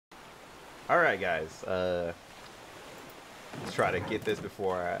Alright, guys. Let's try to get this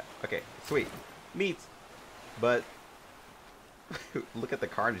before I... Okay, sweet. Meat! But... look at the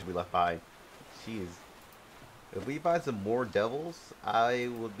carnage we left behind. Jeez. If we find some more devils, I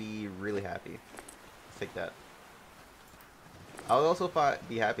would be really happy. Let's take that. I would also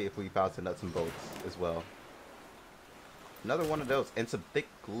be happy if we found some nuts and bolts as well. Another one of those. And some thick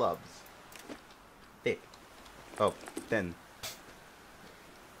gloves. Thick. Oh, thin.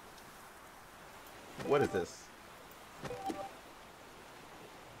 What is this?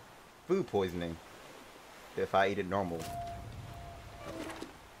 Food poisoning. If I eat it normal.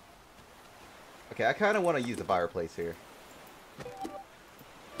 Okay, I kind of want to use the fireplace here.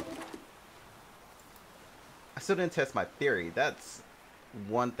 I still didn't test my theory. That's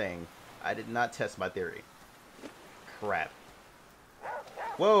one thing. I did not test my theory. Crap.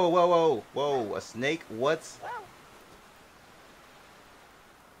 Whoa, whoa, whoa, whoa. A snake? What?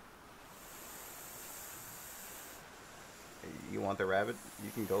 You want the rabbit?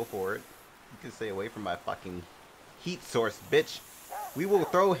 You can go for it. You can stay away from my fucking heat source, bitch. We will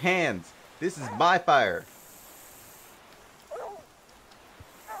throw hands. This is my fire.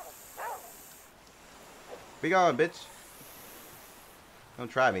 Be gone, bitch.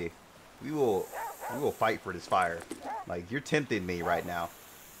 Don't try me. We will fight for this fire. Like, you're tempting me right now.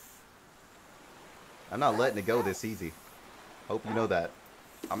 I'm not letting it go this easy. Hope you know that.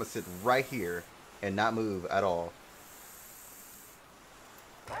 I'm gonna sit right here and not move at all.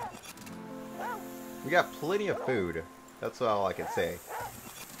 We got plenty of food. That's all I can say.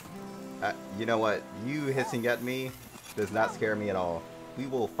 You know what? You hissing at me does not scare me at all. We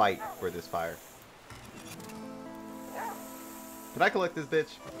will fight for this fire. Can I collect this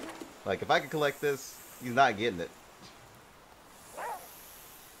bitch? Like, if I can collect this, he's not getting it.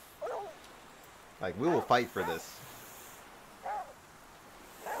 Like, we will fight for this.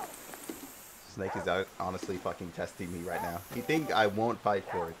 Snake is honestly fucking testing me right now. He thinks I won't fight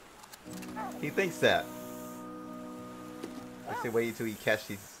for it. He thinks that. I say wait until he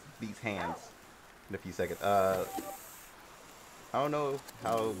catches these hands in a few seconds. I don't know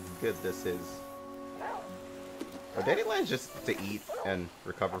how good this is. Are dandelions just to eat and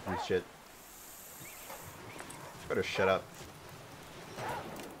recover from shit? Better shut up.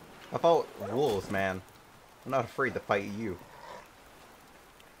 I fought wolves, man. I'm not afraid to fight you.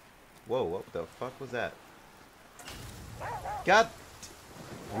 Whoa, what the fuck was that? God.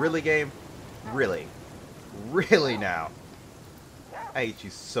 Really, game? Really? Really now? I hate you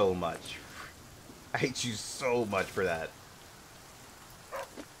so much. I hate you so much for that.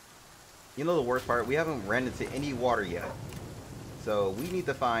 You know the worst part? We haven't ran into any water yet. So we need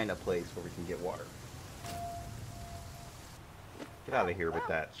to find a place where we can get water. Get out of here with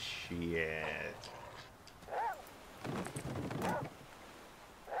that shit.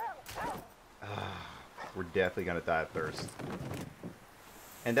 We're definitely gonna die of thirst.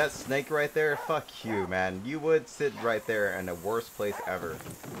 And that snake right there, fuck you, man. You would sit right there in the worst place ever.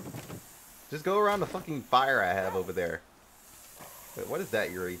 Just go around the fucking fire I have over there. Wait, what is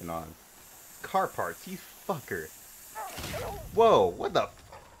that you're even on? Car parts, you fucker. Whoa, what the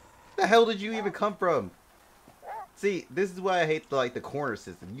hell did you even come from? See, this is why I hate the corner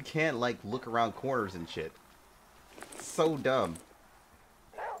system. You can't like look around corners and shit. It's so dumb.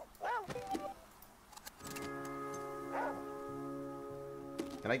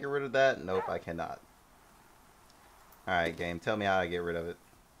 Can I get rid of that? Nope, I cannot. Alright, game. Tell me how I get rid of it.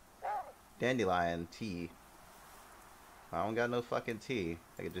 Dandelion tea. I don't got no fucking tea.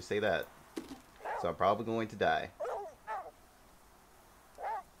 I could just say that. So I'm probably going to die.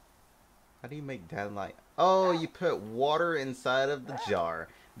 How do you make dandelion? Oh, you put water inside of the jar.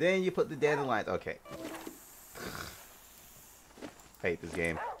 Then you put the dandelions. Okay. I hate this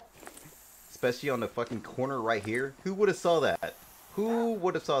game. Especially on the fucking corner right here. Who would have saw that? Who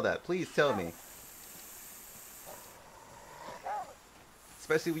would have saw that? Please tell me.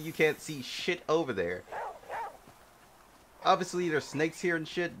 Especially when you can't see shit over there. Obviously there's snakes here and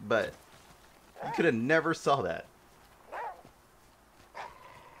shit, but you could have never saw that.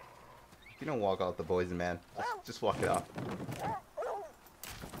 You don't walk off the poison, man. Just walk it off.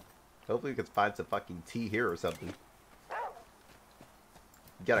 Hopefully we can find some fucking tea here or something.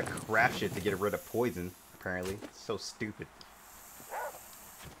 You gotta craft shit to get rid of poison, apparently. It's so stupid.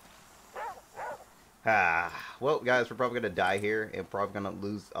 Well, guys, we're probably gonna die here and probably gonna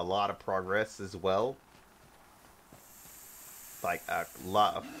lose a lot of progress as well. Like a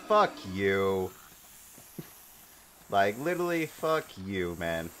lot of fuck you. Like literally, fuck you,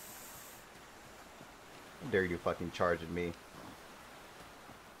 man. How dare you fucking charge at me?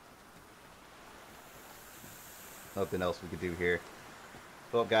 Nothing else we could do here.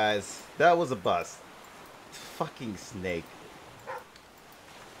 Well, guys, that was a bust. Fucking snake.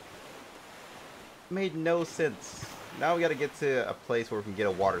 Made no sense. Now we gotta get to a place where we can get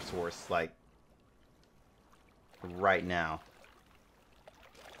a water source, like, right now.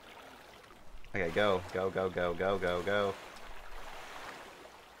 Okay, go, go, go, go, go, go, go.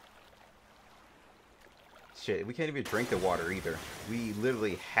 Shit, we can't even drink the water either. We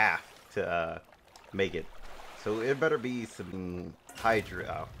literally have to make it. So it better be some hydro.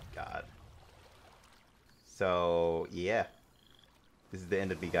 Oh, God. So, yeah. This is the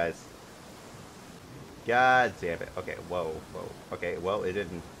end of me, guys. God damn it. Okay, whoa, whoa. Okay, well, it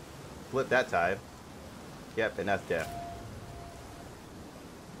didn't flip that time. Yep, and that's death.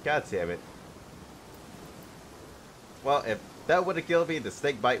 God damn it. Well, if that would have killed me, the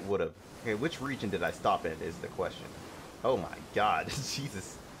snake bite would have. Okay, which region did I stop in is the question. Oh my God.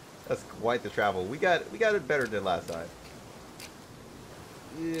 Jesus. That's quite the travel. We got it better than last time.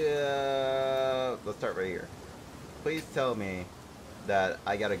 Yeah, let's start right here. Please tell me that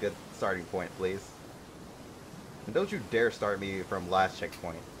I got a good starting point, please. And don't you dare start me from last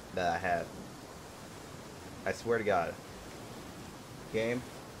checkpoint that I had. I swear to God. Game,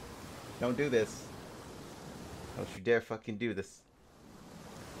 don't do this. Don't you dare fucking do this.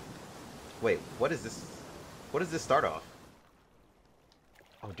 Wait, what is this? What does this start off?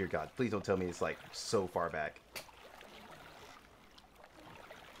 Oh dear God, please don't tell me it's like so far back.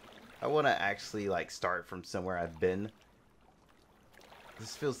 I want to actually like start from somewhere I've been.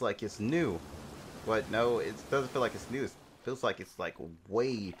 This feels like it's new. But no, it doesn't feel like it's new. It feels like it's like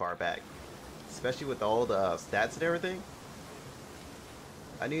way far back. Especially with all the stats and everything.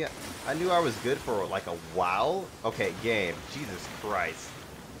 I knew I was good for like a while. Okay, game. Jesus Christ.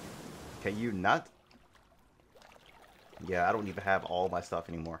 Can you not? Yeah, I don't even have all my stuff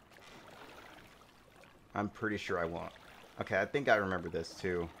anymore. I'm pretty sure I won't. Okay, I think I remember this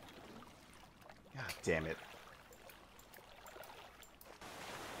too. God damn it.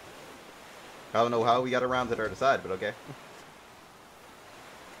 I don't know how we got around to the other side, but okay.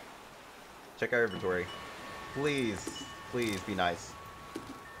 Check our inventory. Please, please be nice.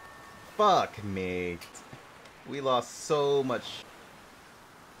 Fuck me. We lost so much.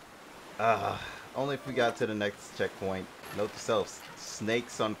 Only if we got to the next checkpoint. Note to self,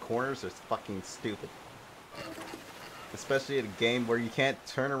 snakes on corners are fucking stupid. Especially in a game where you can't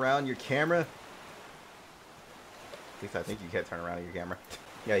turn around your camera. At least I think you can't turn around your camera.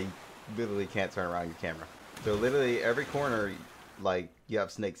 Yeah, you literally can't turn around your camera. So literally every corner, like, you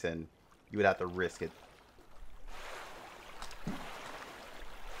have snakes in, you would have to risk it.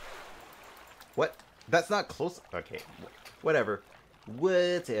 What? That's not close. Okay, whatever.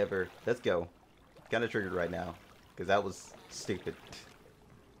 Whatever. Let's go. Kind of triggered right now, because that was stupid.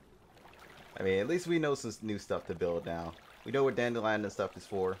 I mean, at least we know some new stuff to build now. We know what dandelion and stuff is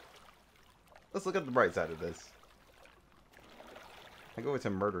for. Let's look at the bright side of this. I'm going to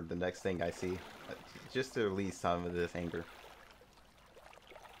murder the next thing I see, just to release some of this anger.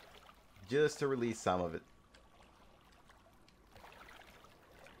 Just to release some of it.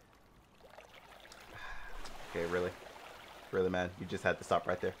 Okay, really? Really, man? You just had to stop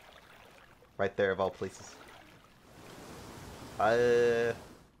right there. Right there, of all places. What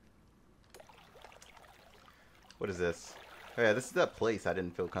is this? Oh yeah, this is that place I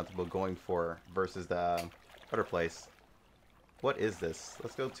didn't feel comfortable going for versus the other place. What is this?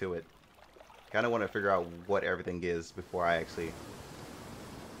 Let's go to it. Kind of want to figure out what everything is before I actually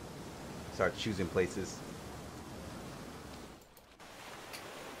start choosing places.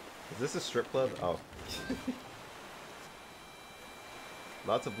 Is this a strip club? Oh.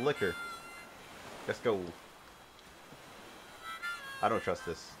 Lots of liquor. Let's go. I don't trust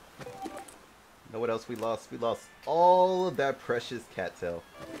this. Know what else we lost? We lost all of that precious cattail.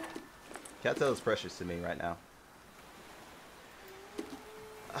 Cattail is precious to me right now.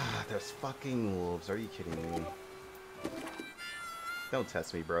 Ah, there's fucking wolves. Are you kidding me? Don't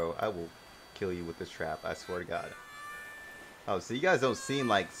test me, bro. I will kill you with this trap. I swear to God. Oh, so you guys don't seem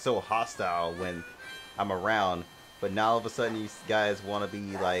like so hostile when I'm around, but now all of a sudden you guys want to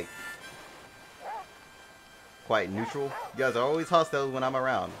be like quite neutral. You guys are always hostile when I'm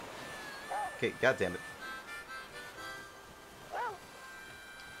around. Okay, God damn it.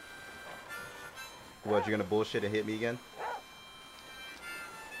 What, you're gonna bullshit and hit me again?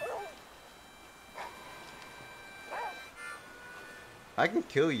 I can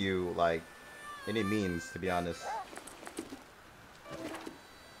kill you, like, any means, to be honest.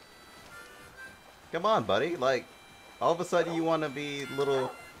 Come on, buddy. Like, all of a sudden you want to be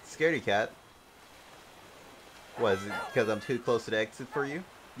little scaredy cat. What, is it because I'm too close to the exit for you?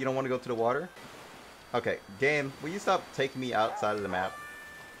 You don't want to go to the water? Okay, game, will you stop taking me outside of the map?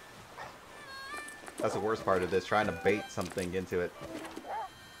 That's the worst part of this, trying to bait something into it.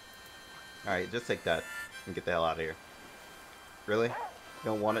 Alright, just take that and get the hell out of here. Really? You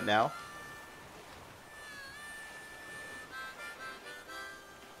don't want it now?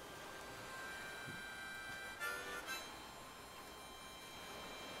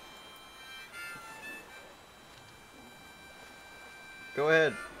 Go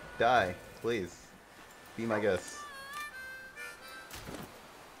ahead. Die, please. Be my guest.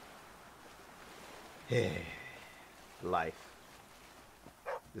 Life.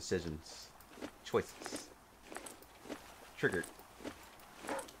 Decisions. Choices. Triggered.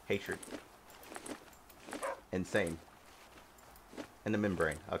 Hatred. Insane. And the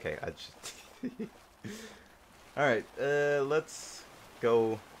membrane. Okay, I just... Alright, let's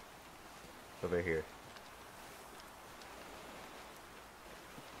go over here.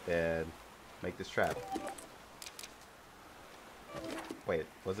 And make this trap. Wait,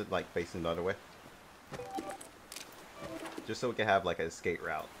 was it like facing the other way? Just so we can have like an escape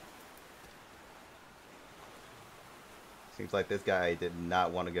route. Seems like this guy did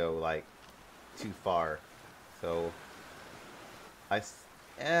not want to go like too far. So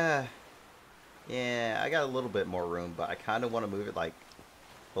yeah, I got a little bit more room, but I kind of want to move it like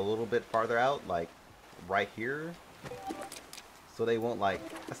a little bit farther out, like right here. So they won't like,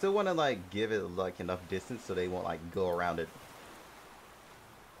 I still want to like give it like enough distance so they won't like go around it.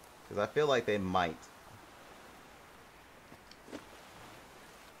 Because I feel like they might.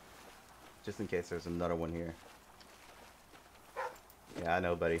 Just in case there's another one here. Yeah, I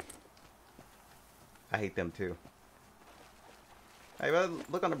know, buddy. I hate them too. Hey,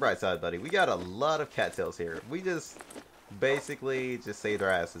 but look on the bright side, buddy. We got a lot of cattails here. We just basically just saved our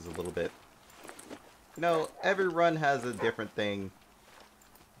asses a little bit. You know, every run has a different thing.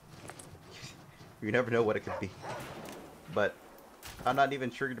 You never know what it could be. But I'm not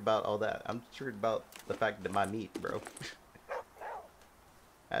even triggered about all that. I'm triggered about the fact that my meat, bro.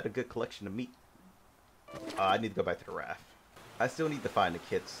 I had a good collection of meat. I need to go back to the raft. I still need to find the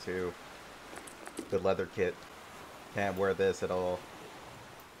kits too. The leather kit. Can't wear this at all.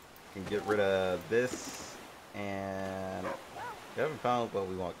 Can get rid of this. And we haven't found what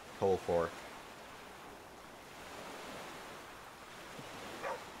we want coal for.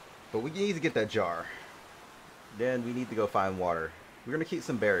 But we need to get that jar. Then we need to go find water. We're going to keep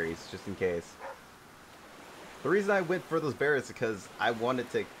some berries, just in case. The reason I went for those berries is because I wanted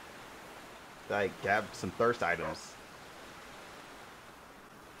to, like, grab some thirst items.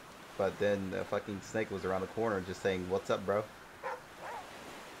 But then the fucking snake was around the corner just saying, "What's up, bro?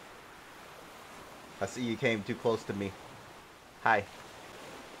 I see you came too close to me. Hi."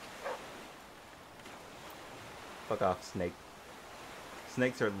 Fuck off, snake.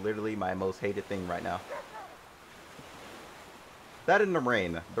 Snakes are literally my most hated thing right now. That and the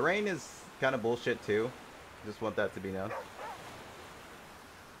rain. The rain is kind of bullshit too. Just want that to be known.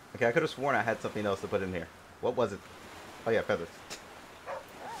 Okay, I could have sworn I had something else to put in here. What was it? Oh yeah, feathers.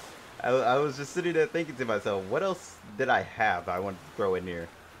 I was just sitting there thinking to myself, what else did I have I wanted to throw in here?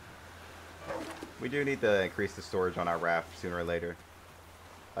 We do need to increase the storage on our raft sooner or later.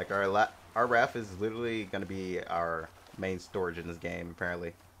 Like our raft is literally going to be our main storage in this game,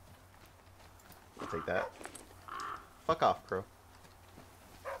 apparently. I'll take that. Fuck off, crow.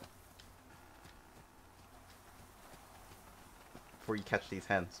 Before you catch these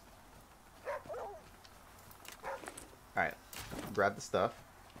hens. Alright. Grab the stuff.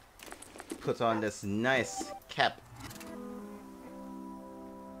 Puts on this nice cap.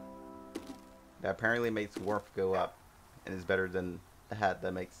 That apparently makes warmth go up. And is better than the hat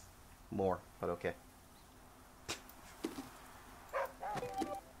that makes more. But okay.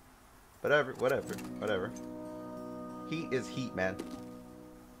 Whatever. Heat is heat, man.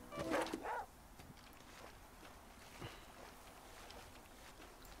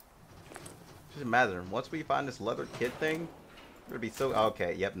 Just imagine, once we find this leather kit thing, we're gonna be so...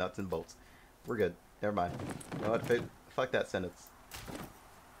 Okay, yep, nuts and bolts. We're good. Never mind. You know what? Fuck that sentence.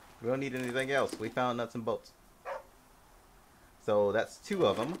 We don't need anything else. We found nuts and bolts. So that's 2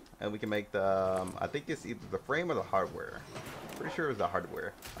 of them, and we can make the... I think it's either the frame or the hardware. Pretty sure it was the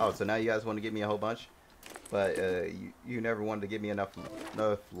hardware. Oh, so now you guys want to give me a whole bunch? But you never wanted to give me enough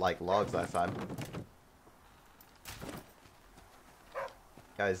like logs last time.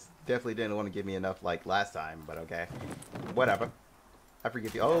 Guys definitely didn't want to give me enough like last time, but okay. Whatever. I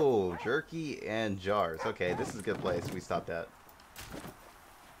forgive you. Oh, jerky and jars. Okay, this is a good place. We stopped at.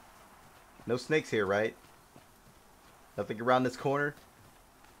 No snakes here, right? Nothing around this corner?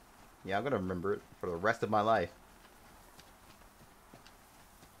 Yeah, I'm gonna remember it for the rest of my life.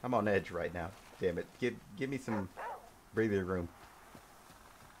 I'm on edge right now. Damn it. Give me some breathing room.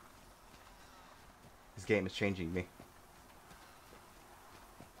 game is changing me.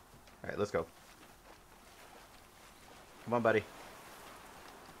 Alright, let's go. Come on, buddy.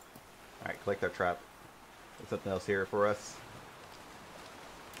 Alright, collect our trap. There's something else here for us.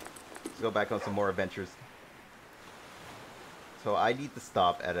 Let's go back on some more adventures. So I need to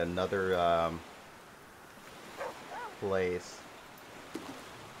stop at another place.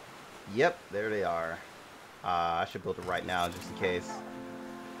 Yep, there they are. I should build it right now just in case.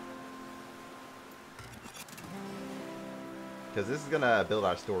 Because this is going to build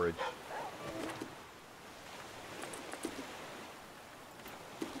our storage.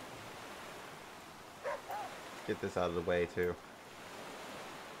 Get this out of the way too.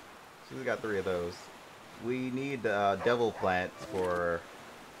 So we got 3 of those. We need devil plants for...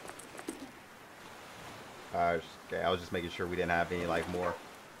 okay, I was just making sure we didn't have any like more.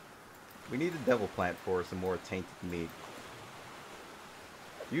 We need a devil plant for some more tainted meat.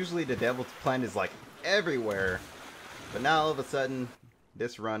 Usually the devil plant is like everywhere. But now all of a sudden,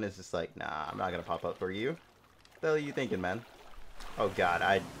 this run is just like, nah, I'm not gonna pop up for you. What the hell are you thinking, man? Oh god,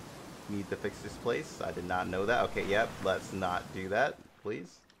 I need to fix this place. I did not know that. Okay, yep, let's not do that,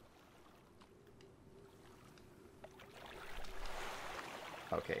 please.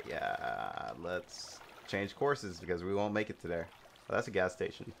 Okay, yeah, let's change courses because we won't make it to there. Oh, that's a gas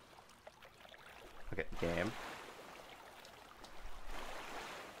station. Okay, game.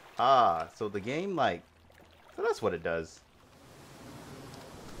 Ah, so the game, like, so that's what it does.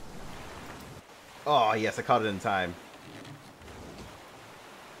 Oh, yes, I caught it in time.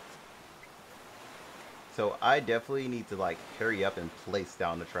 So I definitely need to, like, hurry up and place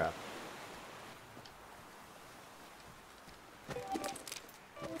down the trap.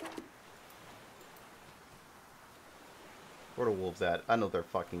 Where are the wolves at? I know they're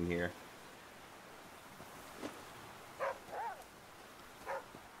fucking here.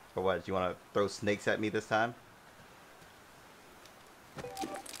 Or what? Do you want to throw snakes at me this time?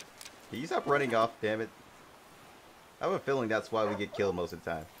 Can you stop running off, damn it? I have a feeling that's why we get killed most of the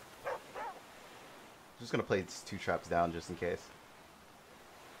time. I'm just gonna place 2 traps down just in case.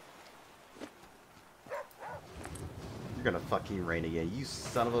 You're gonna fucking rain again, you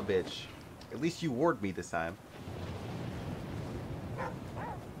son of a bitch. At least you warned me this time.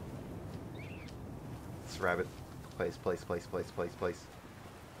 This rabbit. Place. Is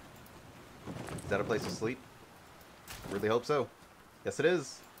that a place to sleep? Really hope so. Yes, it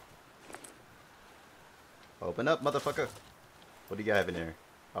is. Open up, motherfucker. What do you have in here?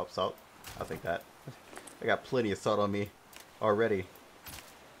 Oh, salt. I'll take that. I got plenty of salt on me already.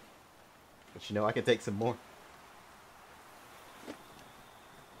 But you know, I can take some more.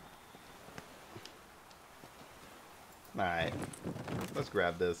 Alright. Let's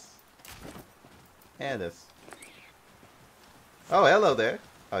grab this. And this. Oh, hello there.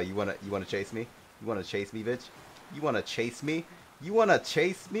 Oh, you wanna chase me? You wanna chase me, bitch? You wanna chase me? You wanna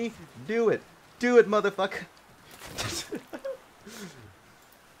chase me? Do it! Do it, motherfucker!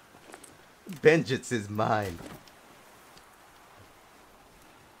 Vengeance is mine.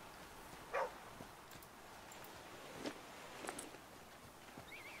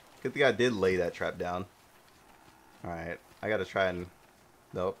 Good thing I did lay that trap down. Alright, I gotta try and...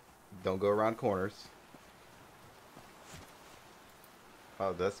 Nope, don't go around corners.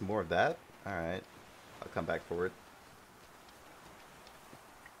 Oh, that's more of that? Alright, I'll come back for it.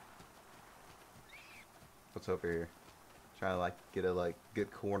 What's over here? Trying to like get a like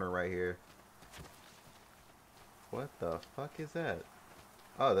good corner right here. What the fuck is that?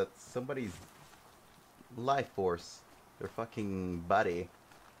 Oh, that's somebody's life force. Their fucking body.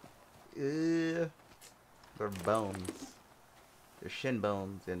 Their bones. Their shin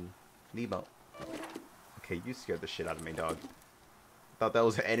bones and knee bone. Okay, you scared the shit out of me, dog. Thought that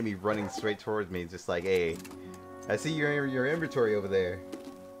was an enemy running straight towards me, just like, hey, I see your inventory over there.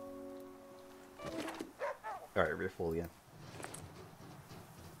 Alright, we're full again.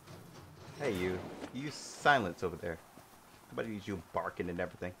 Hey, you silence over there. Nobody needs you barking and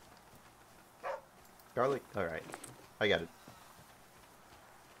everything. Garlic? Alright, I got it.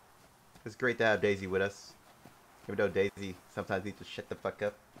 It's great to have Daisy with us. Even though Daisy sometimes needs to shut the fuck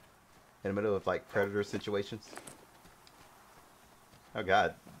up in the middle of like predator situations. Oh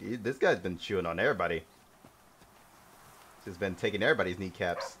god, dude, this guy's been chewing on everybody. Just been taking everybody's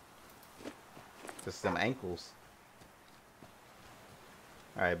kneecaps. Just some ankles.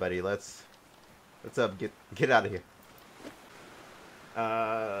 Alright, buddy, let's get out of here.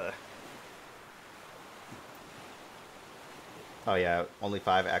 Oh yeah, only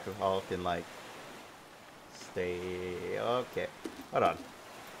 5 alcohol can like stay. Okay, hold on.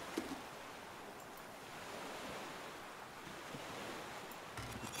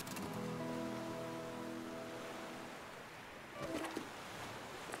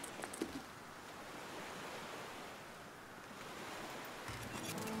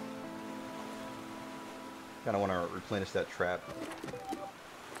 Kind of want to replenish that trap.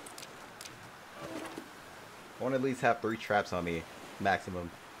 I want to at least have 3 traps on me, maximum.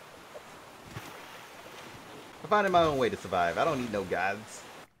 I'm finding my own way to survive. I don't need no gods.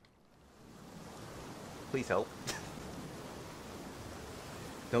 Please help.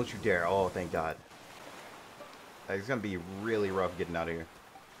 Don't you dare. Oh, thank God. It's going to be really rough getting out of here.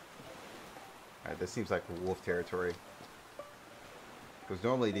 Alright, this seems like wolf territory. Because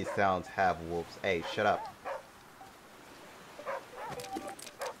normally these towns have wolves. Hey, shut up.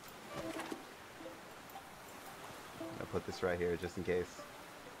 I'll put this right here just in case.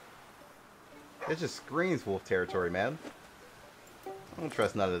 It just screams wolf territory, man. I don't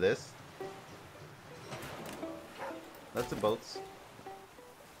trust none of this. Lots of boats.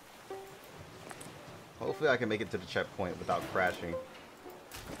 Hopefully I can make it to the checkpoint without crashing.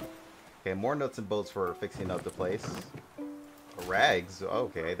 Okay, more nuts and bolts for fixing up the place. Rags.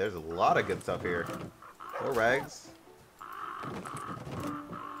 Okay, there's a lot of good stuff here. No rags.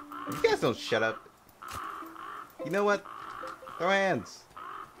 You guys don't shut up. You know what? Throw hands.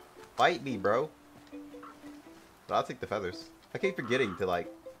 Fight me, bro. But I'll take the feathers. I keep forgetting to, like,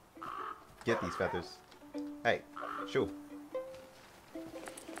 get these feathers. Hey, shoo.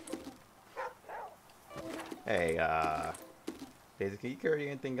 Hey, Daisy, can you carry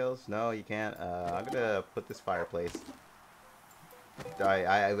anything else? No, you can't. I'm gonna put this fireplace.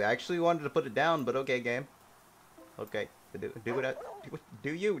 I actually wanted to put it down, but okay, game. Okay,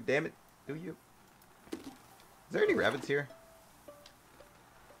 do you, damn it, do you. Is there any rabbits here?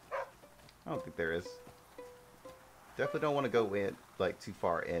 I don't think there is. Definitely don't want to go in, like, too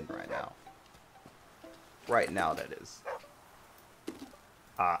far in right now. Right now, that is.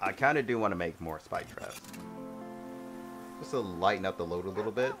 I kind of do want to make more spike traps. Just to lighten up the load a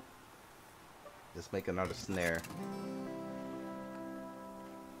little bit. Just make another snare.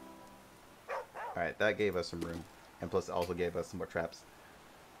 Alright, that gave us some room. And plus it also gave us some more traps.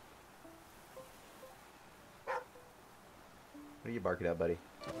 What are you barking at, buddy?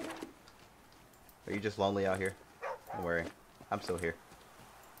 Are you just lonely out here? Don't worry. I'm still here.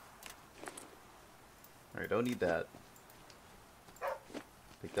 Alright, don't need that.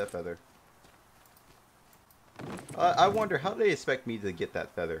 Take that feather. I wonder, how do they expect me to get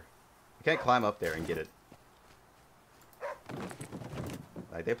that feather? I can't climb up there and get it.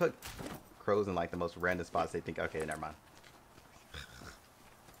 Like, they put crows in, like, the most random spots. They think, okay, never mind.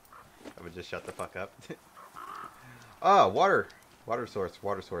 I would just shut the fuck up. Oh, water. Water source,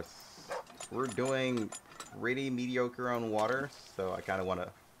 water source. We're doing really mediocre on water, so I kind of want to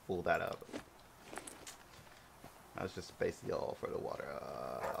pull that up. That's just basically all for the water.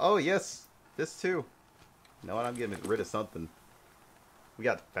 Oh, yes. This, too. You know what? I'm getting rid of something. We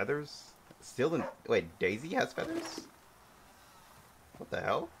got feathers. Still in... Wait, Daisy has feathers? What the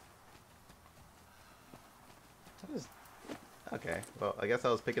hell? What is... Okay. Well, I guess I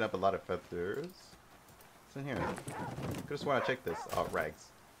was picking up a lot of feathers. What's in here? I just want to check this. Oh, rags.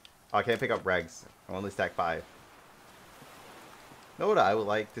 Oh, I can't pick up rags. I only stack 5. You know what I would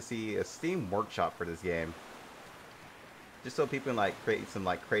like to see? A Steam workshop for this game. Just so people can, like, create some,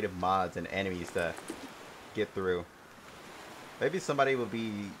 like, creative mods and enemies to get through. Maybe somebody will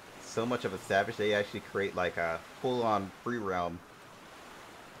be so much of a savage they actually create, like, a full-on free realm.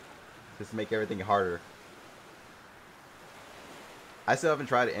 Just to make everything harder. I still haven't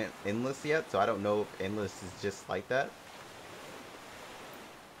tried Endless yet, so I don't know if Endless is just like that.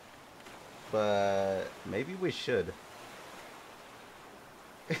 But maybe we should.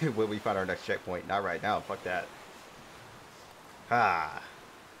 When we find our next checkpoint. Not right now, fuck that. Ah.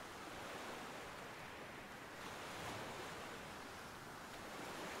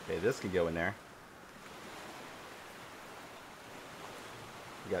 Okay, this can go in there.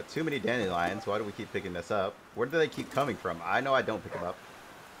 We got too many dandelions. Why do we keep picking this up? Where do they keep coming from? I know I don't pick them up.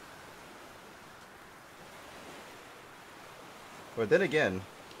 But then again...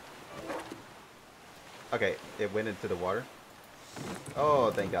 Okay, it went into the water.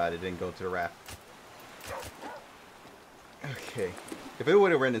 Oh, thank God it didn't go into the raft. Okay. If it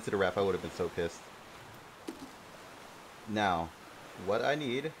would have ran into the raft, I would have been so pissed. Now, what I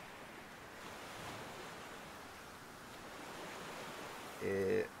need...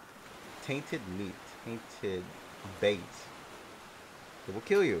 tainted meat. Tainted bait. It will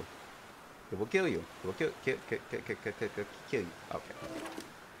kill you. It will kill you. It will kill you. Okay.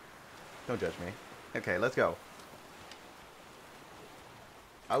 Don't judge me. Okay, let's go.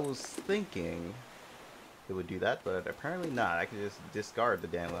 I was thinking it would do that, but apparently not. I can just discard the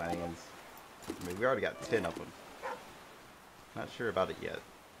dandelions. I mean, we already got 10 of them. Not sure about it yet.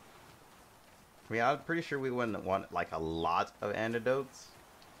 I mean, I'm pretty sure we wouldn't want, like, a lot of antidotes.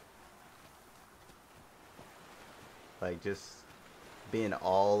 like just being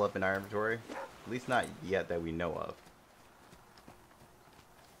all up in our inventory. At least not yet that we know of.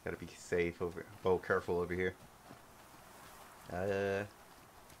 Gotta be safe over. Oh, careful over here. Let's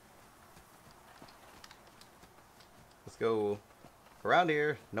go around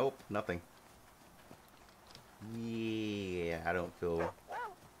here. Nope, nothing. Yeah, I don't feel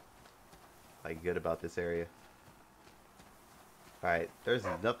like good about this area. Alright, there's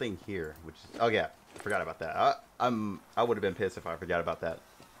nothing here, which is, oh yeah, I forgot about that. I would have been pissed if I forgot about that.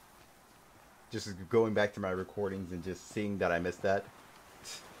 Just going back to my recordings and just seeing that I missed that.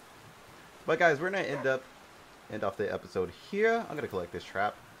 But guys, we're gonna end off the episode here. I'm gonna collect this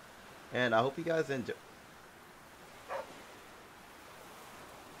trap, and I hope you guys enjoy.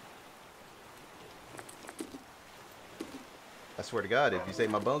 I swear to God, if you say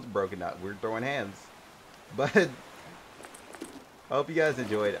my bones are broken out, we're throwing hands. But I hope you guys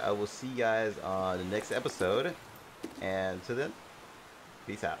enjoyed. I will see you guys on the next episode, and till then,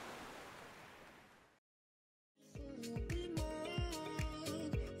 peace out.